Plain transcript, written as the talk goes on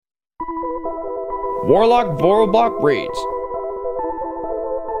Warlock Voroblock reads.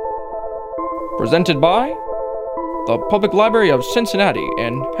 Presented by the Public Library of Cincinnati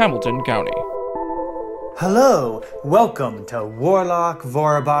in Hamilton County. Hello, welcome to Warlock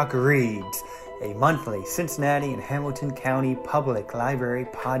Voroblock Reads, a monthly Cincinnati and Hamilton County Public Library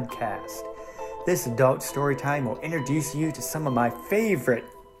podcast. This adult storytime will introduce you to some of my favorite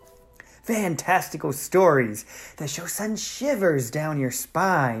fantastical stories that show sudden shivers down your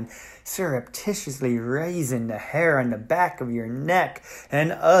spine, surreptitiously raising the hair on the back of your neck,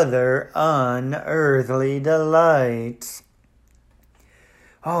 and other unearthly delights.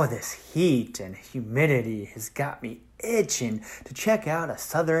 Oh, this heat and humidity has got me itching to check out a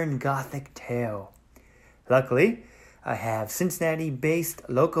Southern Gothic tale. Luckily, I have Cincinnati-based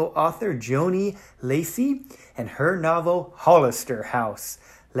local author Joni Lacey and her novel Hollister House,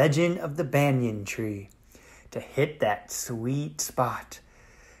 Legend of the Banyan Tree, to hit that sweet spot.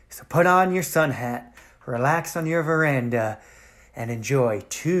 So put on your sun hat, relax on your veranda, and enjoy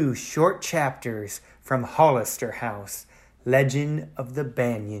 2 short chapters from Hollister House, Legend of the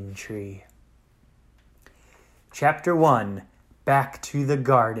Banyan Tree. Chapter 1, Back to the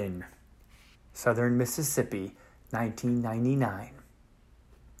Garden, Southern Mississippi, 1999.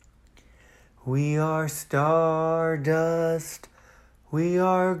 We are stardust, we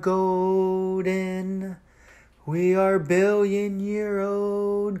are golden, we are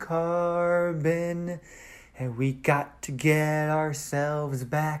billion-year-old carbon, and we got to get ourselves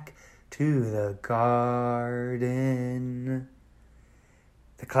back to the garden.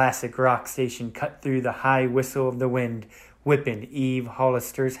 The classic rock station cut through the high whistle of the wind, whipping Eve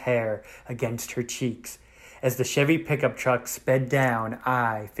Hollister's hair against her cheeks as the Chevy pickup truck sped down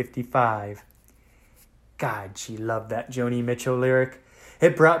I-55. God, she loved that Joni Mitchell lyric.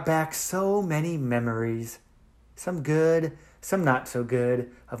 It brought back so many memories. Some good, some not so good,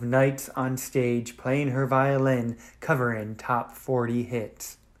 of nights on stage playing her violin, covering top 40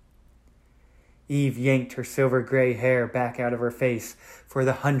 hits. Eve yanked her silver gray hair back out of her face for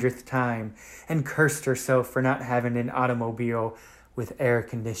the 100th time and cursed herself for not having an automobile with air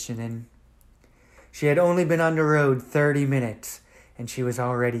conditioning. She had only been on the road 30 minutes, and she was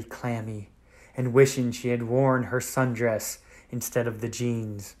already clammy and wishing she had worn her sundress instead of the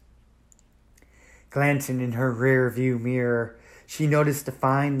jeans. Glancing in her rear-view mirror, she noticed the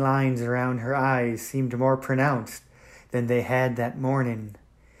fine lines around her eyes seemed more pronounced than they had that morning,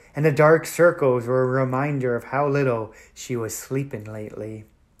 and the dark circles were a reminder of how little she was sleeping lately.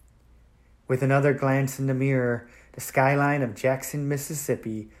 With another glance in the mirror, the skyline of Jackson,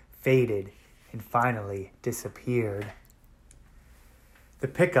 Mississippi faded and finally disappeared. The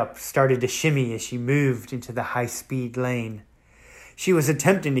pickup started to shimmy as she moved into the high-speed lane. She was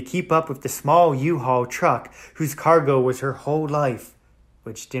attempting to keep up with the small U-Haul truck whose cargo was her whole life,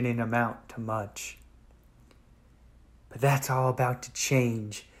 which didn't amount to much. But that's all about to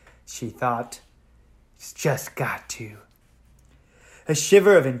change, she thought. It's just got to. A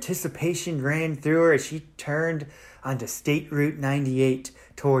shiver of anticipation ran through her as she turned onto State Route 98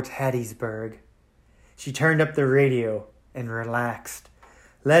 towards Hattiesburg. She turned up the radio and relaxed,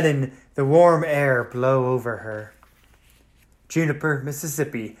 letting the warm air blow over her. Juniper,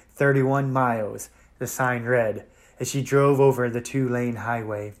 Mississippi, 31 miles, the sign read, as she drove over the 2-lane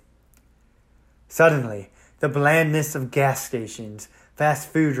highway. Suddenly, the blandness of gas stations, fast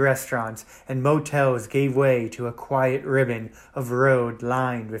food restaurants, and motels gave way to a quiet ribbon of road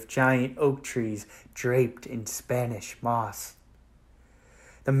lined with giant oak trees draped in Spanish moss.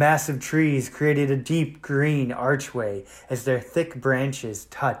 The massive trees created a deep green archway as their thick branches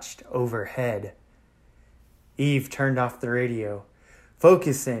touched overhead. Eve turned off the radio,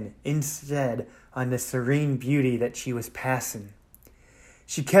 focusing instead on the serene beauty that she was passing.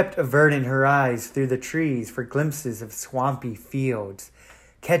 She kept averting her eyes through the trees for glimpses of swampy fields,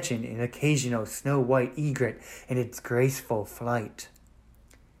 catching an occasional snow-white egret in its graceful flight.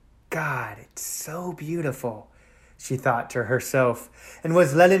 God, it's so beautiful, she thought to herself, and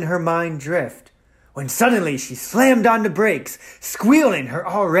was letting her mind drift, when suddenly she slammed on the brakes, squealing her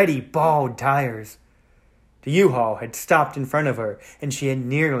already bald tires. The U-Haul had stopped in front of her, and she had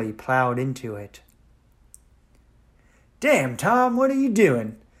nearly plowed into it. "Damn, Tom, what are you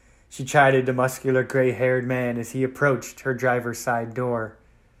doing?" she chided the muscular gray-haired man as he approached her driver's side door.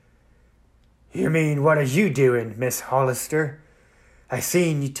 "You mean, what are you doing, Miss Hollister? I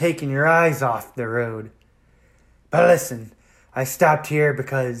seen you taking your eyes off the road. But listen, I stopped here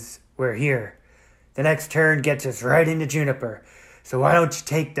because we're here. The next turn gets us right into Juniper, so why don't you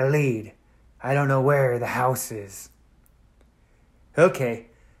take the lead? I don't know where the house is." "Okay,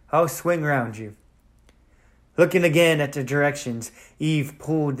 I'll swing round you." Looking again at the directions, Eve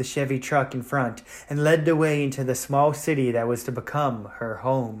pulled the Chevy truck in front and led the way into the small city that was to become her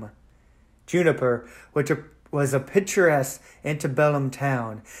home. Juniper, which was a picturesque antebellum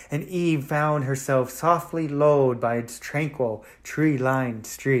town, and Eve found herself softly lulled by its tranquil, tree-lined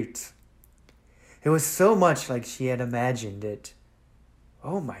streets. It was so much like she had imagined it.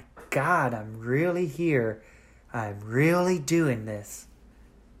 Oh my God, I'm really here. I'm really doing this.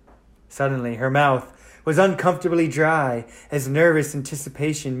 Suddenly, her mouth was uncomfortably dry as nervous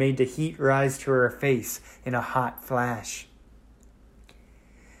anticipation made the heat rise to her face in a hot flash.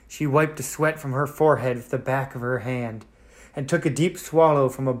 She wiped the sweat from her forehead with the back of her hand and took a deep swallow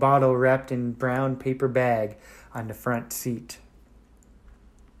from a bottle wrapped in a brown paper bag on the front seat.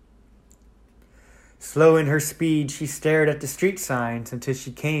 Slowing her speed, she stared at the street signs until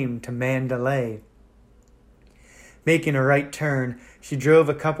she came to Mandalay. Making a right turn, she drove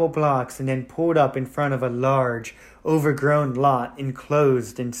a couple blocks and then pulled up in front of a large, overgrown lot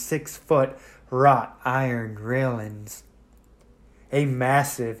enclosed in 6-foot wrought iron railings. A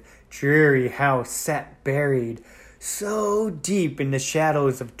massive, dreary house sat buried so deep in the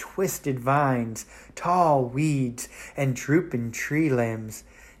shadows of twisted vines, tall weeds, and drooping tree limbs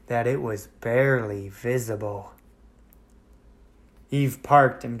that it was barely visible. Eve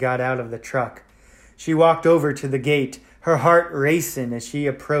parked and got out of the truck. She walked over to the gate, her heart racing as she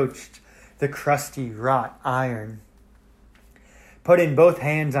approached the crusty wrought iron. Putting both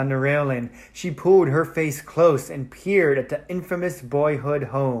hands on the railing, she pulled her face close and peered at the infamous boyhood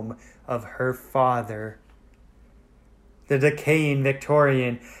home of her father. The decaying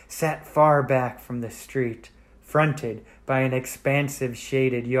Victorian sat far back from the street, fronted by an expansive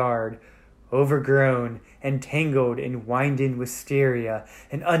shaded yard, overgrown and tangled in winding wisteria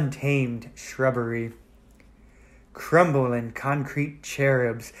and untamed shrubbery. Crumbling concrete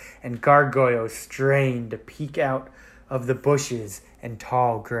cherubs and gargoyles strained to peek out of the bushes and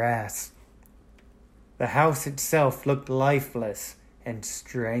tall grass. The house itself looked lifeless and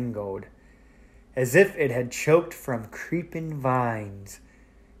strangled, as if it had choked from creeping vines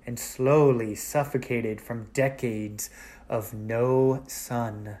and slowly suffocated from decades of no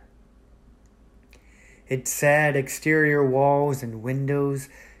sun. Its sad exterior walls and windows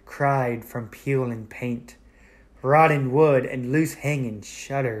cried from peeling paint, rotting wood, and loose-hanging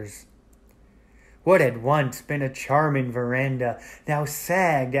shutters. What had once been a charming veranda now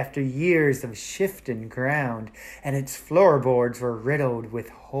sagged after years of shifting ground, and its floorboards were riddled with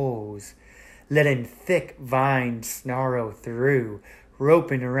holes, letting thick vines snarl through,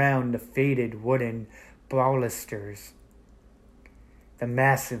 roping around the faded wooden balusters. The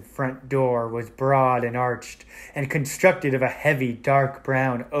massive front door was broad and arched, and constructed of a heavy dark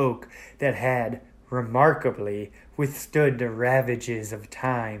brown oak that had, remarkably, withstood the ravages of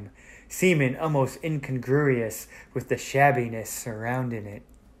time, seeming almost incongruous with the shabbiness surrounding it.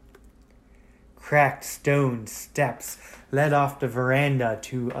 Cracked stone steps led off the veranda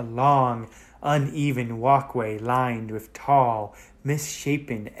to a long, uneven walkway lined with tall,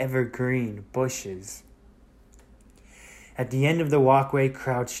 misshapen evergreen bushes. At the end of the walkway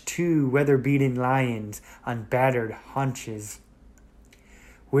crouched 2 weather-beaten lions on battered haunches,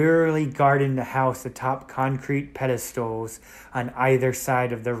 wearily guarding the house atop concrete pedestals on either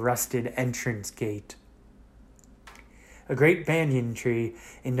side of the rusted entrance gate. A great banyan tree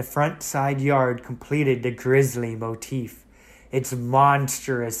in the front side yard completed the grisly motif, its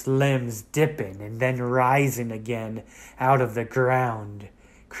monstrous limbs dipping and then rising again out of the ground,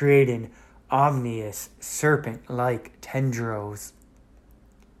 creating ominous serpent-like tendrils.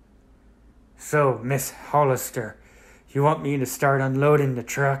 "So, Miss Hollister, you want me to start unloading the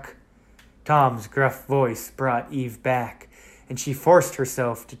truck?" Tom's gruff voice brought Eve back, and she forced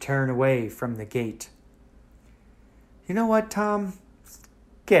herself to turn away from the gate. "You know what, Tom? It's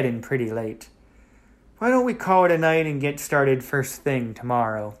getting pretty late. Why don't we call it a night and get started first thing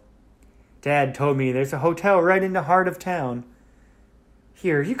tomorrow? Dad told me there's a hotel right in the heart of town.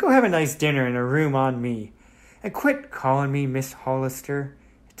 Here, you go have a nice dinner in a room on me. And quit calling me Miss Hollister.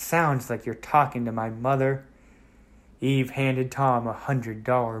 It sounds like you're talking to my mother." Eve handed Tom a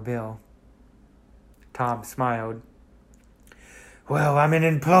 $100 bill. Tom smiled. "Well, I'm an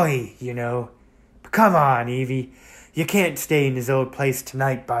employee, you know. But come on, Evie. You can't stay in this old place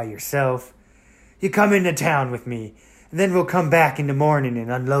tonight by yourself. You come into town with me, and then we'll come back in the morning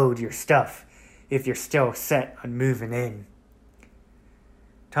and unload your stuff, if you're still set on moving in."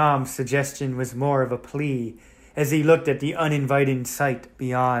 Tom's suggestion was more of a plea as he looked at the uninviting sight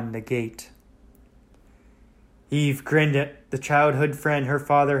beyond the gate. Eve grinned at the childhood friend her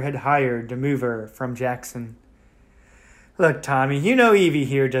father had hired to move her from Jackson. Look, Tommy, you know Evie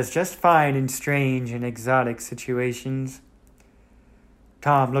here does just fine in strange and exotic situations.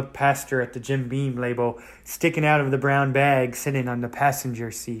 Tom looked past her at the Jim Beam label sticking out of the brown bag sitting on the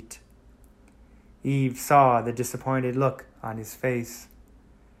passenger seat. Eve saw the disappointed look on his face.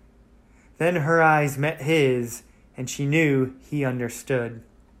 Then her eyes met his, and she knew he understood.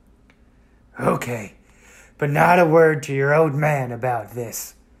 Okay, but not a word to your old man about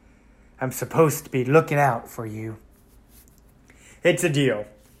this. I'm supposed to be looking out for you. It's a deal.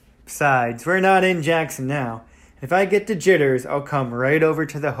 Besides, we're not in Jackson now. If I get the jitters, I'll come right over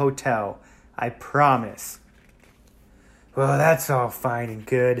to the hotel. I promise. Well, that's all fine and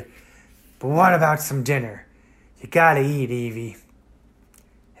good. But what about some dinner? You gotta eat, Evie.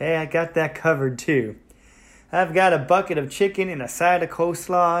 Hey, I got that covered too. I've got a bucket of chicken and a side of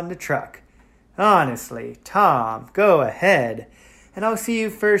coleslaw in the truck. Honestly, Tom, go ahead, and I'll see you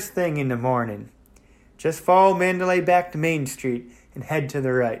first thing in the morning. Just follow Mandalay back to Main Street and head to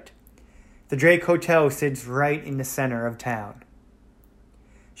the right. The Drake Hotel sits right in the center of town.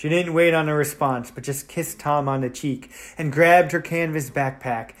 She didn't wait on a response, but just kissed Tom on the cheek and grabbed her canvas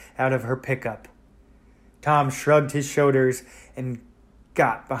backpack out of her pickup. Tom shrugged his shoulders and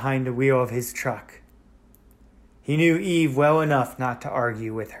got behind the wheel of his truck. He knew Eve well enough not to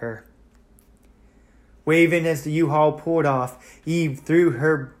argue with her. Waving as the U-Haul pulled off, Eve threw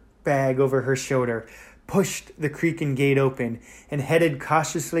her bag over her shoulder, pushed the creaking gate open, and headed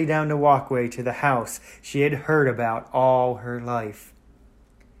cautiously down the walkway to the house she had heard about all her life.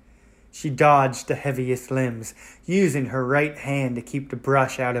 She dodged the heaviest limbs, using her right hand to keep the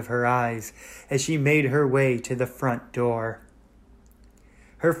brush out of her eyes as she made her way to the front door.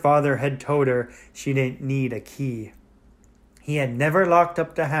 Her father had told her she didn't need a key. He had never locked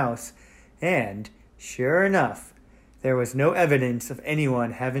up the house, and, sure enough, there was no evidence of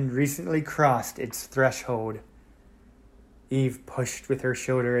anyone having recently crossed its threshold. Eve pushed with her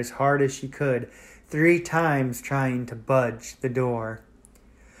shoulder as hard as she could, 3 times trying to budge the door.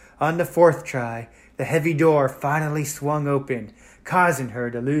 On the 4th try, the heavy door finally swung open, causing her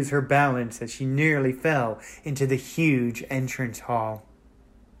to lose her balance as she nearly fell into the huge entrance hall.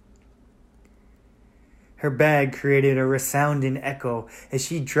 Her bag created a resounding echo as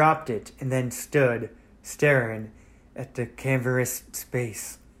she dropped it and then stood, staring at the canvas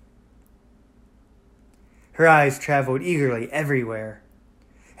space. Her eyes traveled eagerly everywhere,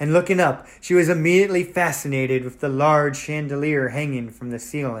 and looking up, she was immediately fascinated with the large chandelier hanging from the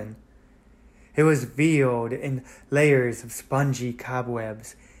ceiling. It was veiled in layers of spongy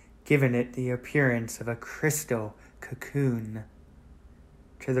cobwebs, giving it the appearance of a crystal cocoon.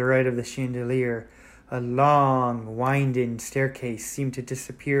 To the right of the chandelier, a long, winding staircase seemed to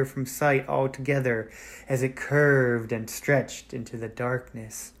disappear from sight altogether as it curved and stretched into the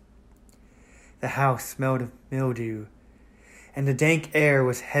darkness. The house smelled of mildew, and the dank air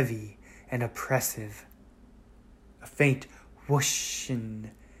was heavy and oppressive. A faint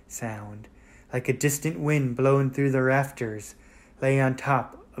whooshing sound, like a distant wind blowing through the rafters, lay on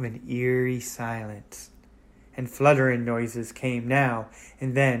top of an eerie silence, and fluttering noises came now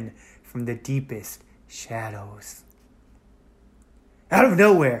and then from the deepest shadows. Out of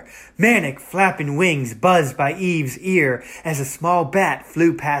nowhere, manic flapping wings buzzed by Eve's ear as a small bat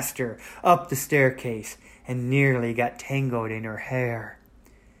flew past her up the staircase and nearly got tangled in her hair.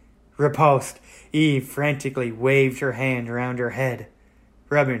 Repulsed, Eve frantically waved her hand around her head,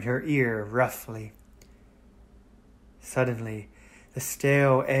 rubbing her ear roughly. Suddenly, the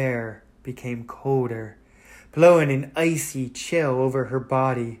stale air became colder, blowing an icy chill over her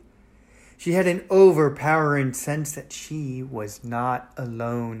body. She had an overpowering sense that she was not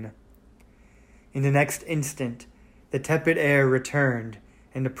alone. In the next instant, the tepid air returned,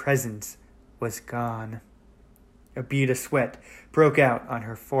 and the presence was gone. A bead of sweat broke out on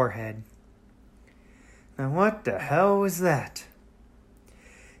her forehead. Now what the hell was that?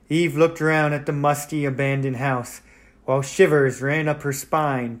 Eve looked around at the musty, abandoned house, while shivers ran up her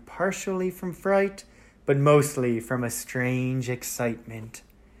spine, partially from fright, but mostly from a strange excitement.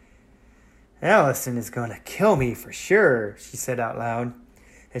 Allison is going to kill me for sure, she said out loud,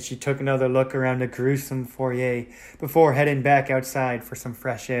 as she took another look around the gruesome foyer before heading back outside for some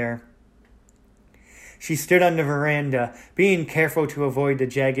fresh air. She stood on the veranda, being careful to avoid the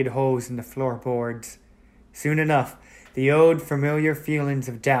jagged holes in the floorboards. Soon enough, the old familiar feelings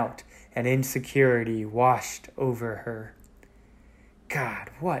of doubt and insecurity washed over her. God,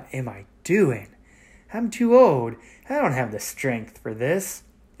 what am I doing? I'm too old. I don't have the strength for this.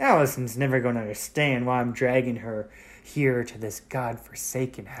 Allison's never going to understand why I'm dragging her here to this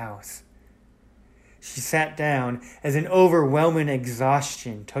God-forsaken house. She sat down as an overwhelming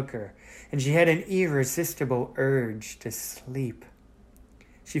exhaustion took her, and she had an irresistible urge to sleep.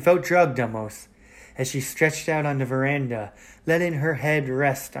 She felt drugged almost, as she stretched out on the veranda, letting her head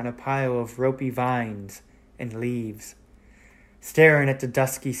rest on a pile of ropey vines and leaves. Staring at the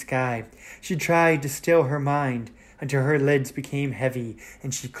dusky sky, she tried to still her mind until her lids became heavy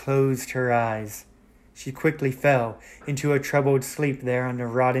and she closed her eyes. She quickly fell into a troubled sleep there on the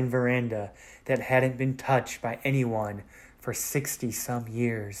rotting veranda that hadn't been touched by anyone for 60-some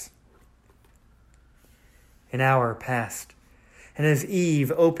years. An hour passed, and as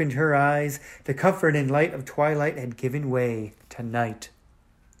Eve opened her eyes, the comfort and light of twilight had given way to night.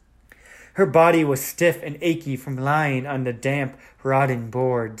 Her body was stiff and achy from lying on the damp, rotting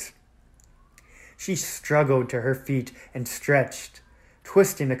boards. She struggled to her feet and stretched,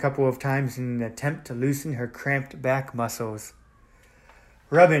 twisting a couple of times in an attempt to loosen her cramped back muscles.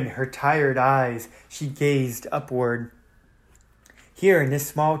 Rubbing her tired eyes, she gazed upward. Here in this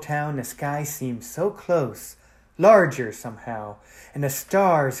small town, the sky seemed so close, larger somehow, and the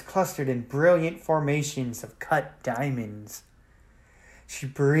stars clustered in brilliant formations of cut diamonds. She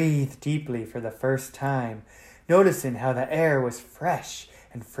breathed deeply for the first time, noticing how the air was fresh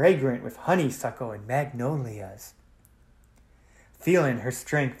and fragrant with honeysuckle and magnolias. Feeling her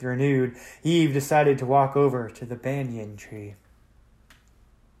strength renewed, Eve decided to walk over to the banyan tree.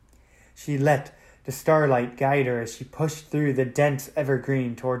 She let the starlight guide her as she pushed through the dense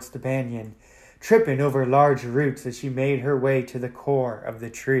evergreen towards the banyan, tripping over large roots as she made her way to the core of the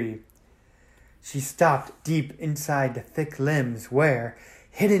tree. She stopped deep inside the thick limbs where,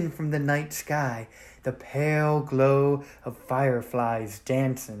 hidden from the night sky, the pale glow of fireflies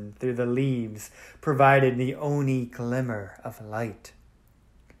dancing through the leaves provided the only glimmer of light.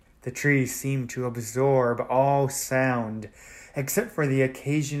 The tree seemed to absorb all sound, except for the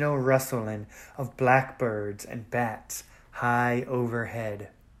occasional rustling of blackbirds and bats high overhead.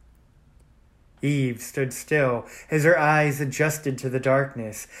 Eve stood still as her eyes adjusted to the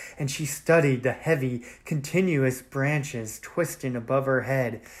darkness, and she studied the heavy, continuous branches twisting above her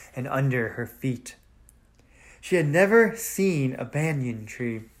head and under her feet. She had never seen a banyan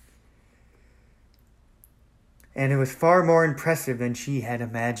tree, and it was far more impressive than she had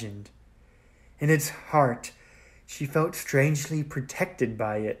imagined. In its heart, she felt strangely protected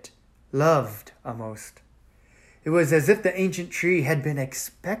by it, loved almost. It was as if the ancient tree had been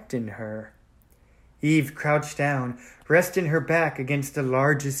expecting her. Eve crouched down, resting her back against the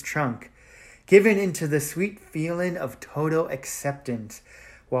largest trunk, giving into the sweet feeling of total acceptance,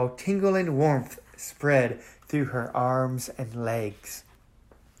 while tingling warmth spread through her arms and legs.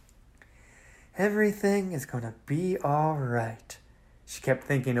 Everything is going to be all right, she kept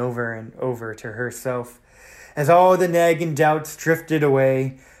thinking over and over to herself, as all the nagging doubts drifted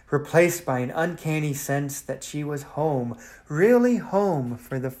away, replaced by an uncanny sense that she was home, really home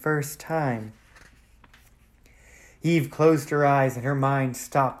for the first time. Eve closed her eyes and her mind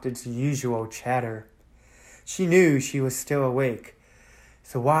stopped its usual chatter. She knew she was still awake,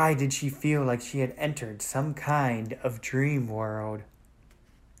 so why did she feel like she had entered some kind of dream world?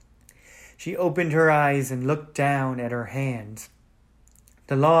 She opened her eyes and looked down at her hands.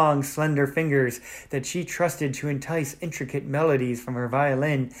 The long, slender fingers that she trusted to entice intricate melodies from her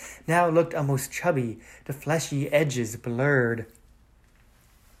violin now looked almost chubby, the fleshy edges blurred.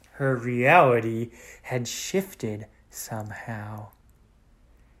 Her reality had shifted somehow.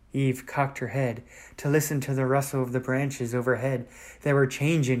 Eve cocked her head to listen to the rustle of the branches overhead that were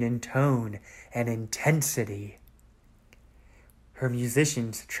changing in tone and intensity. Her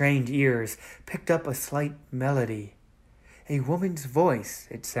musician's trained ears picked up a slight melody. A woman's voice,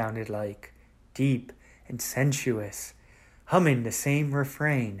 it sounded like, deep and sensuous, humming the same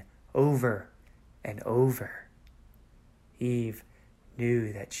refrain over and over. Eve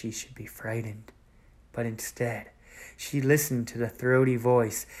knew that she should be frightened, but instead she listened to the throaty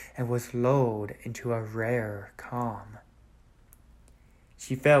voice and was lulled into a rare calm.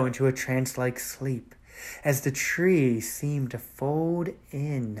 She fell into a trance-like sleep as the tree seemed to fold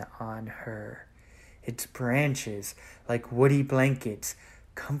in on her, its branches like woody blankets,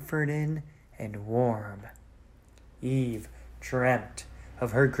 comforting and warm. Eve dreamt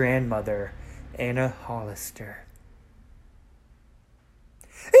of her grandmother, Anna Hollister.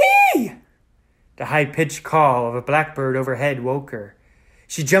 Eee! The high-pitched call of a blackbird overhead woke her.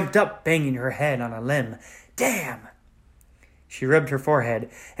 She jumped up, banging her head on a limb. Damn! She rubbed her forehead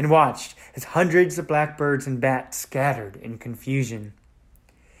and watched as hundreds of blackbirds and bats scattered in confusion.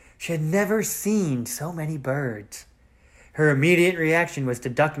 She had never seen so many birds. Her immediate reaction was to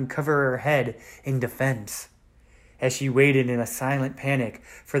duck and cover her head in defense. as she waited in a silent panic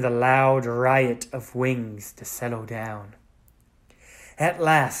for the loud riot of wings to settle down. At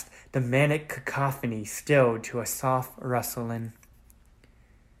last, the manic cacophony stilled to a soft rustling.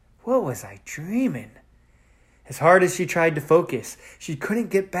 What was I dreaming? As hard as she tried to focus, she couldn't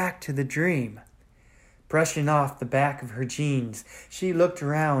get back to the dream. Brushing off the back of her jeans, she looked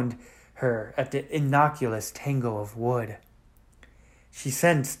around her at the innocuous tangle of wood. She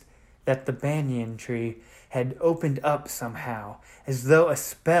sensed that the banyan tree had opened up somehow, as though a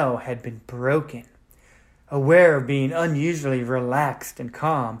spell had been broken. Aware of being unusually relaxed and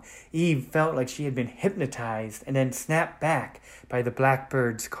calm, Eve felt like she had been hypnotized and then snapped back by the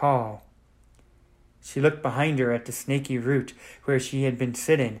blackbird's call. She looked behind her at the snaky root where she had been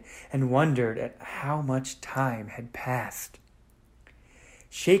sitting and wondered at how much time had passed.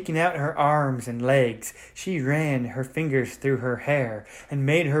 Shaking out her arms and legs, she ran her fingers through her hair and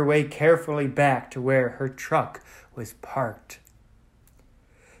made her way carefully back to where her truck was parked.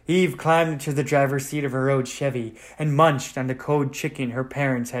 Eve climbed into the driver's seat of her old Chevy and munched on the cold chicken her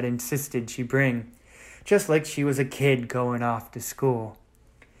parents had insisted she bring, just like she was a kid going off to school.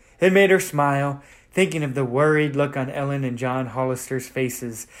 It made her smile, thinking of the worried look on Ellen and John Hollister's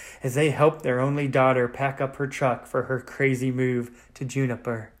faces as they helped their only daughter pack up her truck for her crazy move to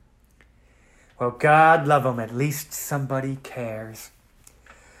Juniper. Well, God love 'em, at least somebody cares.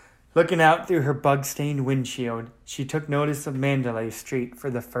 Looking out through her bug-stained windshield, she took notice of Mandalay Street for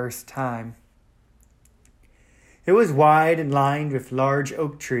the first time. It was wide and lined with large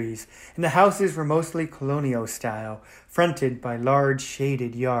oak trees, and the houses were mostly colonial style, fronted by large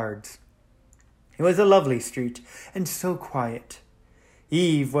shaded yards. It was a lovely street, and so quiet.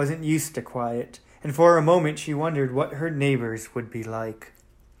 Eve wasn't used to quiet, and for a moment she wondered what her neighbors would be like.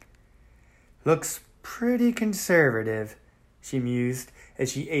 Looks pretty conservative, she mused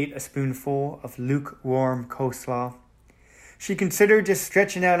as she ate a spoonful of lukewarm coleslaw. She considered just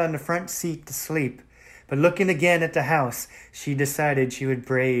stretching out on the front seat to sleep, but looking again at the house, she decided she would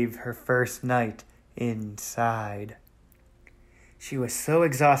brave her first night inside. She was so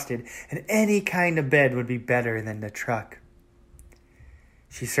exhausted, and any kind of bed would be better than the truck.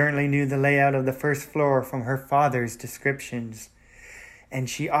 She certainly knew the layout of the first floor from her father's descriptions, and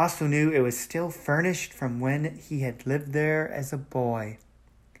she also knew it was still furnished from when he had lived there as a boy.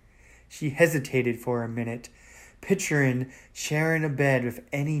 She hesitated for a minute, picturing sharing a bed with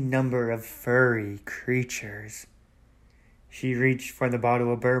any number of furry creatures. She reached for the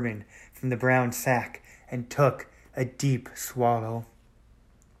bottle of bourbon from the brown sack and took a deep swallow.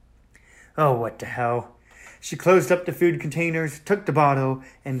 Oh, what the hell. She closed up the food containers, took the bottle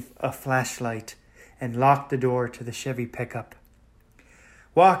and a flashlight, and locked the door to the Chevy pickup.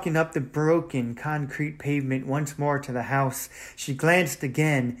 Walking up the broken concrete pavement once more to the house, she glanced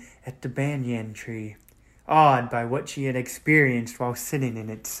again at the banyan tree, awed by what she had experienced while sitting in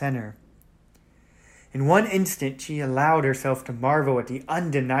its center. In one instant, she allowed herself to marvel at the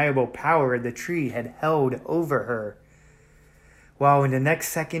undeniable power the tree had held over her, while in the next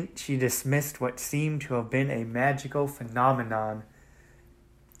second she dismissed what seemed to have been a magical phenomenon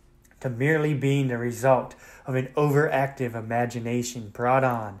to merely being the result of an overactive imagination brought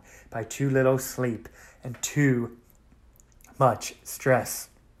on by too little sleep and too much stress.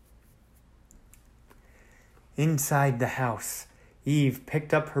 Inside the house, Eve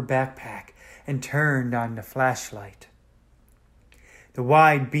picked up her backpack and turned on the flashlight. The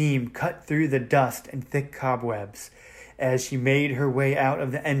wide beam cut through the dust and thick cobwebs as she made her way out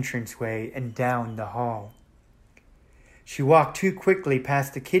of the entranceway and down the hall. She walked too quickly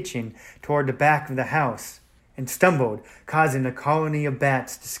past the kitchen toward the back of the house and stumbled, causing a colony of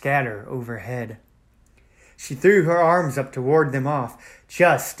bats to scatter overhead. She threw her arms up to ward them off,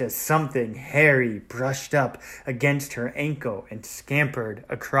 just as something hairy brushed up against her ankle and scampered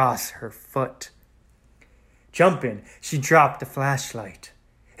across her foot. Jumping, she dropped the flashlight.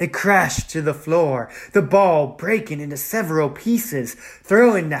 It crashed to the floor, the ball breaking into several pieces,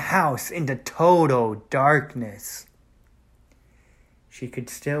 throwing the house into total darkness. She could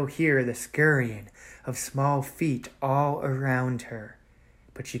still hear the scurrying of small feet all around her,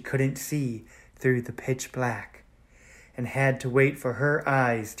 but she couldn't see through the pitch black and had to wait for her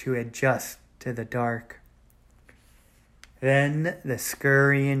eyes to adjust to the dark. Then the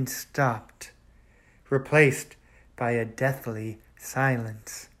scurrying stopped, replaced by a deathly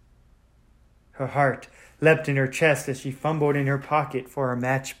silence. Her heart leapt in her chest as she fumbled in her pocket for a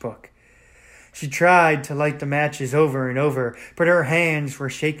matchbook. She tried to light the matches over and over, but her hands were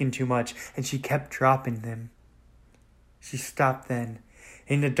shaking too much, and she kept dropping them. She stopped then,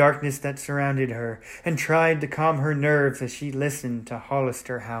 in the darkness that surrounded her, and tried to calm her nerves as she listened to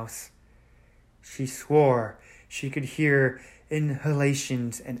Hollister House. She swore She could hear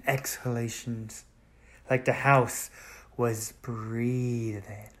inhalations and exhalations, like the house was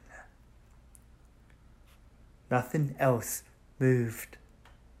breathing. Nothing else moved,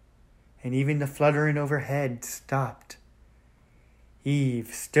 and even the fluttering overhead stopped.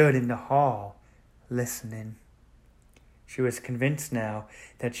 Eve stood in the hall, listening. She was convinced now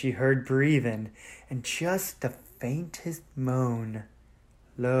that she heard breathing and just the faintest moan,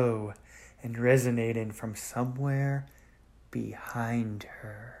 low and resonating from somewhere behind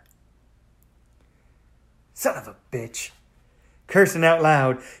her. Son of a bitch! Cursing out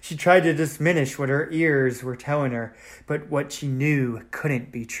loud, she tried to diminish what her ears were telling her, but what she knew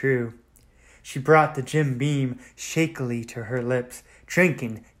couldn't be true. She brought the Jim Beam shakily to her lips,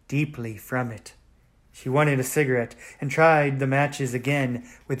 drinking deeply from it. She wanted a cigarette and tried the matches again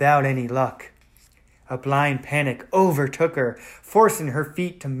without any luck. A blind panic overtook her, forcing her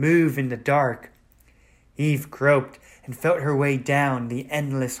feet to move in the dark. Eve groped and felt her way down the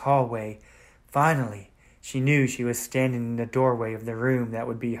endless hallway. Finally, she knew she was standing in the doorway of the room that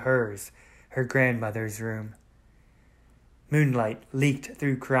would be hers, her grandmother's room. Moonlight leaked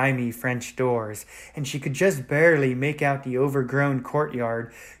through grimy French doors, and she could just barely make out the overgrown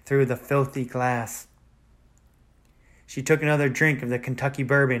courtyard through the filthy glass. She took another drink of the Kentucky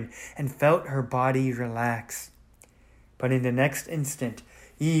bourbon and felt her body relax. But in the next instant,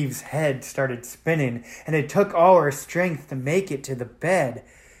 Eve's head started spinning, and it took all her strength to make it to the bed.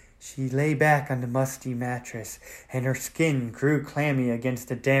 She lay back on the musty mattress, and her skin grew clammy against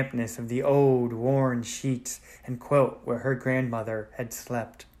the dampness of the old, worn sheets and quilt where her grandmother had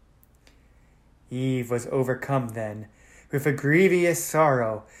slept. Eve was overcome then with a grievous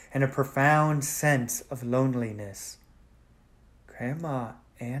sorrow and a profound sense of loneliness. Grandma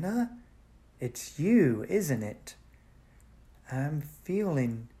Anna, it's you, isn't it? I'm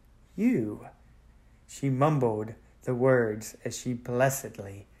feeling you. She mumbled the words as she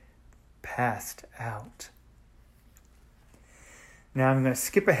blessedly passed out. Now I'm going to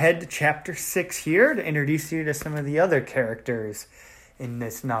skip ahead to chapter 6 here to introduce you to some of the other characters in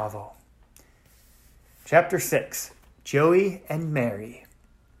this novel. Chapter 6, Joey and Mary.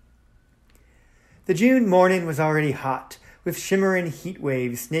 The June morning was already hot, with shimmering heat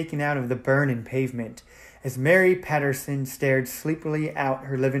waves snaking out of the burning pavement, as Mary Patterson stared sleepily out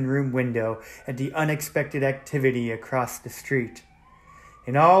her living room window at the unexpected activity across the street.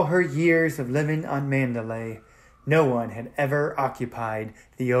 In all her years of living on Mandalay, no one had ever occupied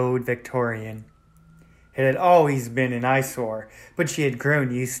the old Victorian. It had always been an eyesore, but she had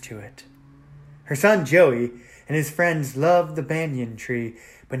grown used to it. Her son Joey and his friends loved the banyan tree,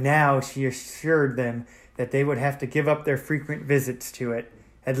 but now she assured them that they would have to give up their frequent visits to it,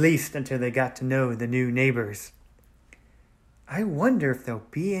 at least until they got to know the new neighbors. I wonder if there'll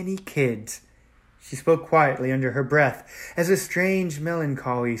be any kids. She spoke quietly under her breath as a strange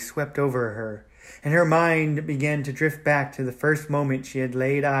melancholy swept over her, and her mind began to drift back to the first moment she had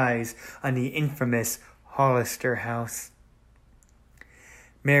laid eyes on the infamous Hollister house.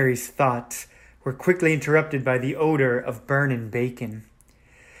 Mary's thoughts were quickly interrupted by the odor of burning bacon.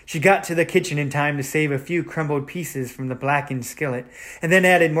 She got to the kitchen in time to save a few crumbled pieces from the blackened skillet, and then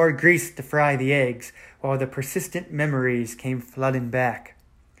added more grease to fry the eggs, while the persistent memories came flooding back.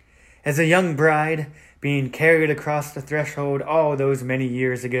 As a young bride, being carried across the threshold all those many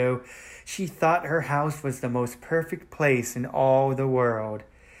years ago, she thought her house was the most perfect place in all the world.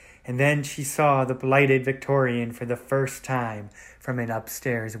 And then she saw the blighted Victorian for the first time from an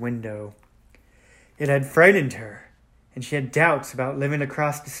upstairs window. It had frightened her, and she had doubts about living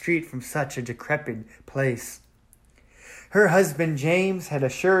across the street from such a decrepit place. Her husband James had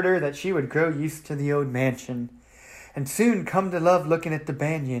assured her that she would grow used to the old mansion, and soon come to love looking at the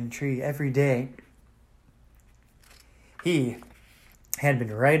banyan tree every day. He had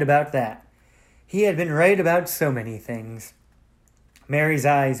been right about that. He had been right about so many things. Mary's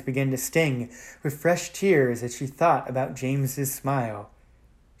eyes began to sting with fresh tears as she thought about James's smile.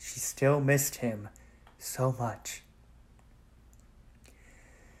 She still missed him so much.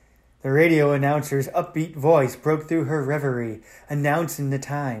 The radio announcer's upbeat voice broke through her reverie, announcing the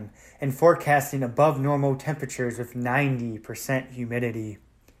time and forecasting above normal temperatures with 90% humidity.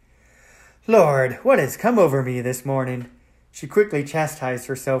 Lord, what has come over me this morning? She quickly chastised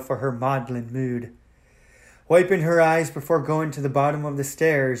herself for her maudlin mood. Wiping her eyes before going to the bottom of the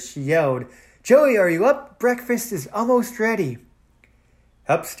stairs, she yelled, "Joey, are you up? Breakfast is almost ready."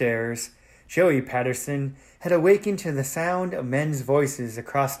 Upstairs, Joey Patterson had awakened to the sound of men's voices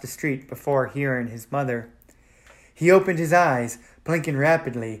across the street before hearing his mother. He opened his eyes, blinking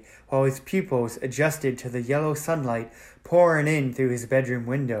rapidly, while his pupils adjusted to the yellow sunlight pouring in through his bedroom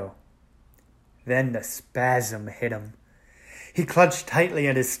window. Then the spasm hit him. He clutched tightly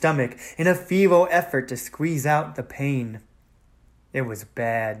at his stomach in a feeble effort to squeeze out the pain. It was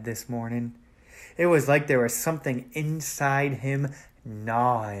bad this morning. It was like there was something inside him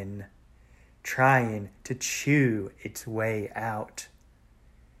gnawing, trying to chew its way out.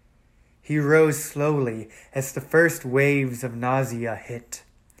 He rose slowly as the first waves of nausea hit.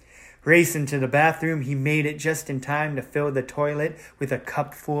 Racing to the bathroom, he made it just in time to fill the toilet with a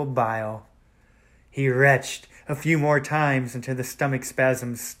cupful of bile. He retched a few more times until the stomach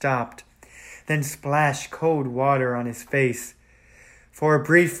spasms stopped, then splashed cold water on his face. For a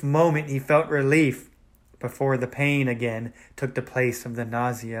brief moment he felt relief before the pain again took the place of the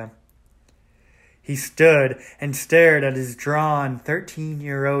nausea. He stood and stared at his drawn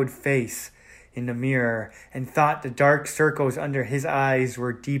 13-year-old face in the mirror and thought the dark circles under his eyes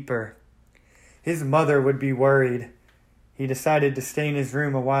were deeper. His mother would be worried. He decided to stay in his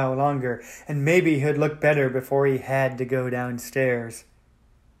room a while longer, and maybe he'd look better before he had to go downstairs.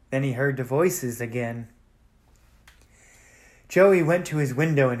 Then he heard the voices again. Joey went to his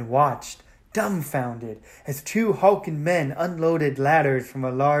window and watched, dumbfounded, as two hulking men unloaded ladders from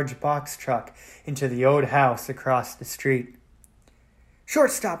a large box truck into the old house across the street.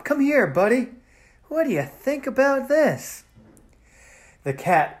 "Shortstop, come here, buddy. What do you think about this?" The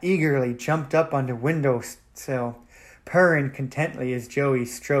cat eagerly jumped up on the windowsill, purring contentedly as Joey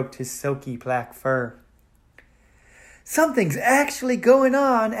stroked his silky black fur. "Something's actually going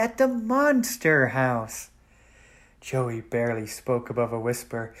on at the Monster House." Joey barely spoke above a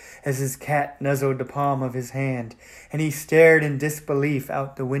whisper as his cat nuzzled the palm of his hand, and he stared in disbelief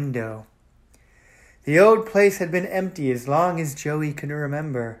out the window. The old place had been empty as long as Joey could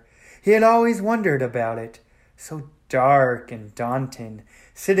remember. He had always wondered about it, so dark and daunting,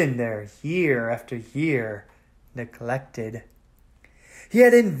 sitting there year after year, neglected. He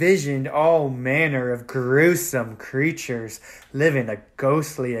had envisioned all manner of gruesome creatures living a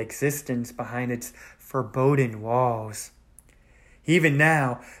ghostly existence behind its foreboding walls. Even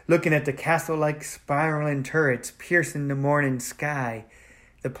now, looking at the castle-like spiraling turrets piercing the morning sky,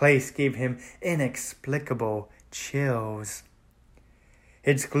 the place gave him inexplicable chills.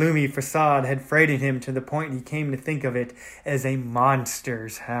 Its gloomy facade had frightened him to the point he came to think of it as a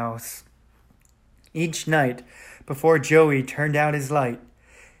monster's house. Each night, before Joey turned out his light,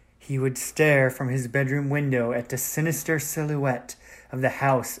 he would stare from his bedroom window at the sinister silhouette of the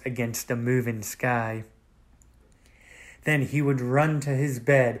house against the moving sky. Then he would run to his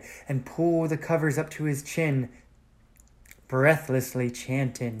bed and pull the covers up to his chin, breathlessly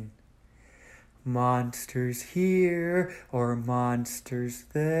chanting, "Monsters here or monsters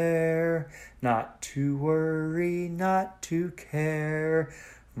there, not to worry, not to care.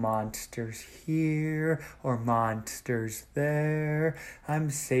 Monsters here or monsters there,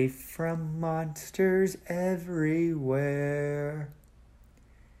 I'm safe from monsters everywhere."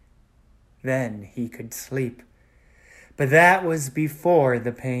 Then he could sleep. But that was before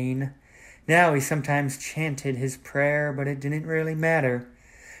the pain. Now he sometimes chanted his prayer, but it didn't really matter.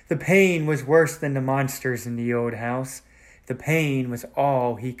 The pain was worse than the monsters in the old house. The pain was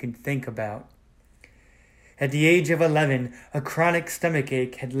all he could think about. At the age of 11, a chronic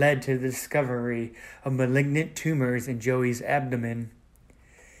stomachache had led to the discovery of malignant tumors in Joey's abdomen.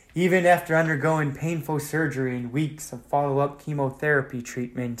 Even after undergoing painful surgery and weeks of follow-up chemotherapy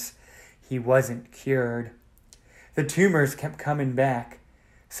treatments, he wasn't cured. The tumors kept coming back.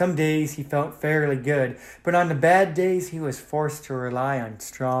 Some days he felt fairly good, but on the bad days he was forced to rely on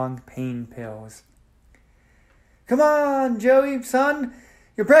strong pain pills. "Come on, Joey, son.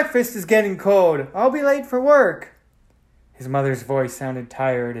 Your breakfast is getting cold. I'll be late for work." His mother's voice sounded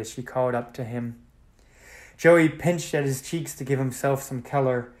tired as she called up to him. Joey pinched at his cheeks to give himself some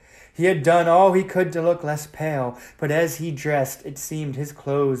color. He had done all he could to look less pale, but as he dressed, it seemed his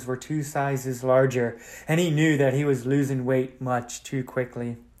clothes were 2 sizes larger, and he knew that he was losing weight much too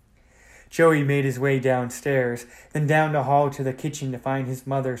quickly. Joey made his way downstairs, then down the hall to the kitchen to find his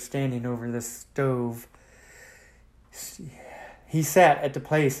mother standing over the stove. He sat at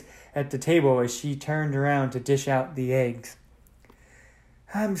the table as she turned around to dish out the eggs.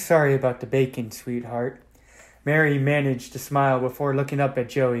 "I'm sorry about the bacon, sweetheart." Mary managed to smile before looking up at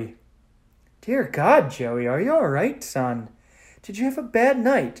Joey. "Dear God, Joey, are you all right, son? Did you have a bad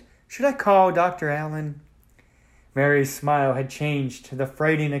night? Should I call Dr. Allen?" Mary's smile had changed to the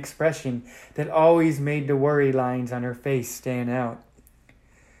frightening expression that always made the worry lines on her face stand out.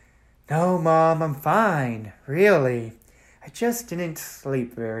 "No, Mom, I'm fine, really. I just didn't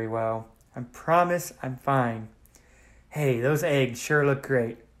sleep very well. I promise I'm fine. Hey, those eggs sure look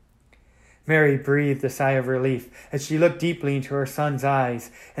great." Mary breathed a sigh of relief as she looked deeply into her son's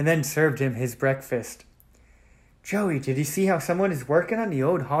eyes and then served him his breakfast. "Joey, did you see how someone is working on the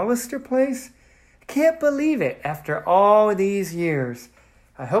old Hollister place? I can't believe it after all these years.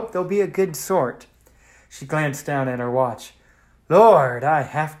 I hope they'll be a good sort." She glanced down at her watch. "Lord, I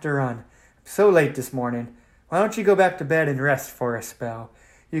have to run. I'm so late this morning. Why don't you go back to bed and rest for a spell?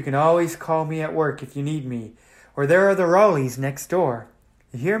 You can always call me at work if you need me, or there are the Rawleys next door.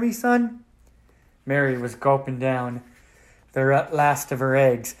 You hear me, son?" Mary was gulping down the last of her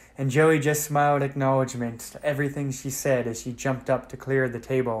eggs, and Joey just smiled acknowledgments to everything she said as she jumped up to clear the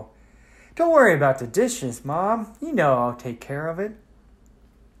table. "Don't worry about the dishes, Mom. You know I'll take care of it."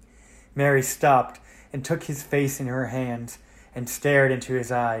 Mary stopped and took his face in her hands and stared into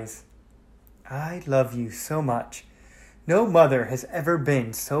his eyes. "I love you so much. No mother has ever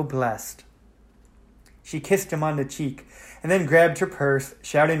been so blessed." She kissed him on the cheek and then grabbed her purse,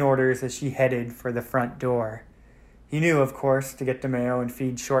 shouting orders as she headed for the front door. He knew, of course, to get the mail and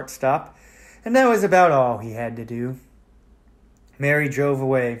feed Shortstop, and that was about all he had to do. Mary drove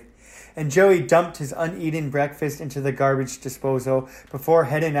away, and Joey dumped his uneaten breakfast into the garbage disposal before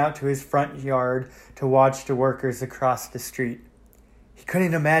heading out to his front yard to watch the workers across the street. He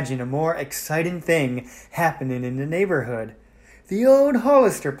couldn't imagine a more exciting thing happening in the neighborhood. The old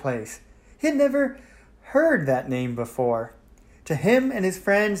Hollister place. He had never heard that name before. To him and his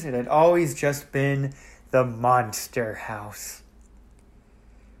friends, it had always just been the Monster House.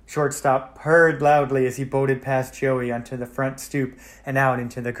 Shortstop purred loudly as he bolted past Joey onto the front stoop and out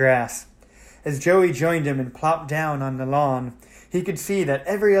into the grass. As Joey joined him and plopped down on the lawn, he could see that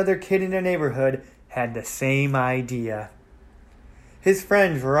every other kid in the neighborhood had the same idea. His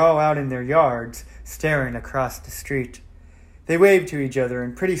friends were all out in their yards, staring across the street. They waved to each other,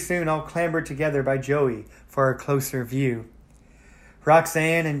 and pretty soon all clambered together by Joey for a closer view.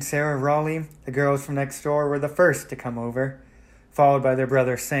 Roxanne and Sarah Raleigh, the girls from next door, were the first to come over, followed by their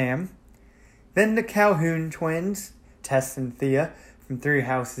brother Sam. Then the Calhoun twins, Tess and Thea, from 3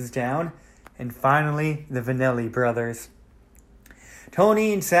 houses down, and finally the Vanelli brothers.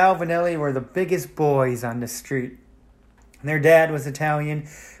 Tony and Sal Vanelli were the biggest boys on the street. Their dad was Italian,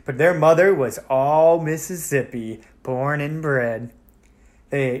 but their mother was all Mississippi, born and bred.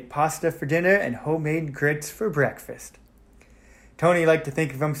 They ate pasta for dinner and homemade grits for breakfast. Tony liked to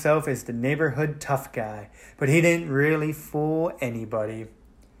think of himself as the neighborhood tough guy, but he didn't really fool anybody.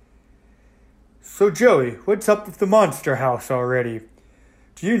 "So, Joey, what's up with the Monster House already?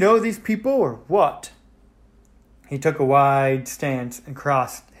 Do you know these people or what?" He took a wide stance and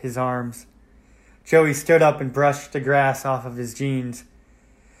crossed his arms. Joey stood up and brushed the grass off of his jeans.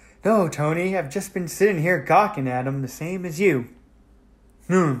 "No, Tony, I've just been sitting here gawking at 'em the same as you."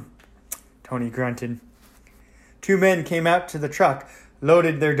 Tony grunted. 2 men came out to the truck,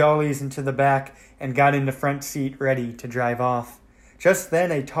 loaded their dollies into the back, and got in the front seat ready to drive off. Just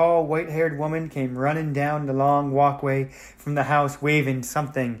then a tall, white-haired woman came running down the long walkway from the house, waving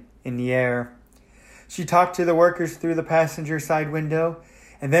something in the air. She talked to the workers through the passenger side window,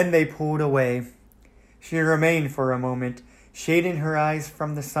 and then they pulled away. She remained for a moment, shading her eyes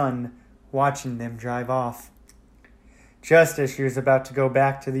from the sun, watching them drive off. Just as she was about to go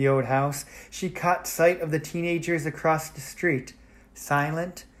back to the old house, she caught sight of the teenagers across the street,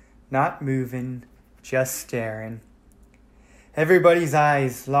 silent, not moving, just staring. Everybody's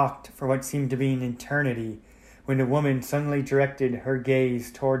eyes locked for what seemed to be an eternity when the woman suddenly directed her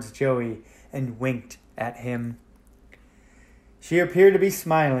gaze towards Joey and winked at him. She appeared to be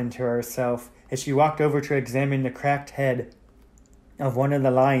smiling to herself as she walked over to examine the cracked head of one of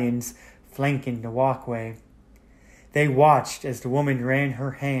the lions flanking the walkway. They watched as the woman ran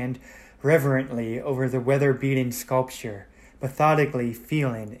her hand reverently over the weather-beaten sculpture, methodically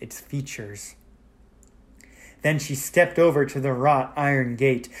feeling its features. Then she stepped over to the wrought iron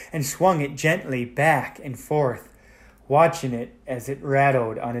gate and swung it gently back and forth, watching it as it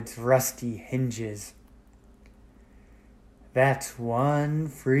rattled on its rusty hinges. "That's one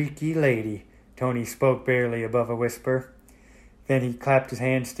freaky lady," Tony spoke barely above a whisper. Then he clapped his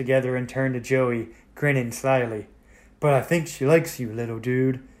hands together and turned to Joey, grinning slyly. "But I think she likes you, little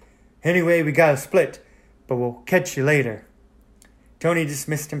dude. Anyway, we gotta split, but we'll catch you later." Tony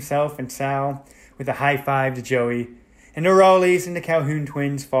dismissed himself and Sal with a high five to Joey, and the Raleighs and the Calhoun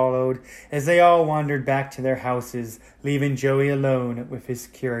twins followed as they all wandered back to their houses, leaving Joey alone with his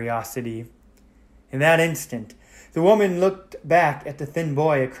curiosity. In that instant, the woman looked back at the thin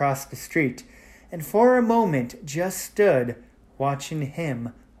boy across the street, and for a moment just stood, watching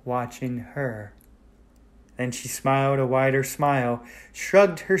him, watching her. Then she smiled a wider smile,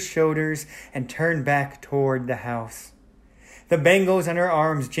 shrugged her shoulders, and turned back toward the house. The bangles on her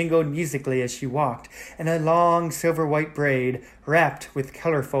arms jingled musically as she walked, and a long silver-white braid, wrapped with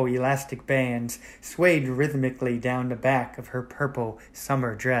colorful elastic bands, swayed rhythmically down the back of her purple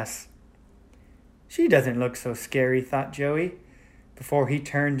summer dress. She doesn't look so scary, thought Joey, before he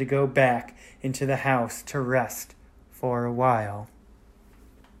turned to go back into the house to rest for a while.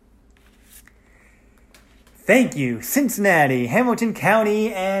 Thank you, Cincinnati, Hamilton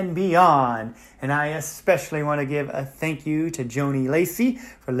County, and beyond. And I especially want to give a thank you to Joni Lacey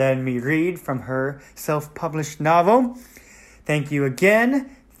for letting me read from her self-published novel. Thank you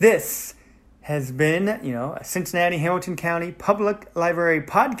again. This has been, a Cincinnati, Hamilton County Public Library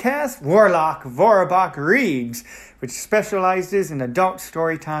podcast, Warlock Vorabach Reads, which specializes in adult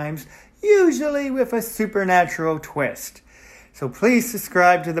story times, usually with a supernatural twist. So please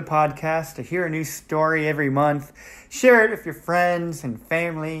subscribe to the podcast to hear a new story every month. Share it with your friends and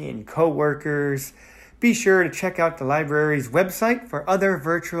family and co-workers. Be sure to check out the library's website for other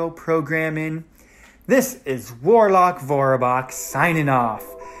virtual programming. This is Warlock Vorabach signing off.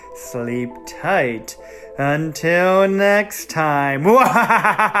 Sleep tight. Until next time.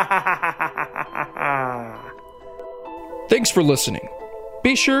 Thanks for listening.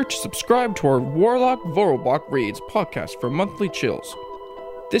 Be sure to subscribe to our Warlock Vorabach Reads podcast for monthly chills.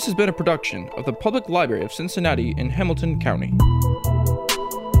 This has been a production of the Public Library of Cincinnati in Hamilton County.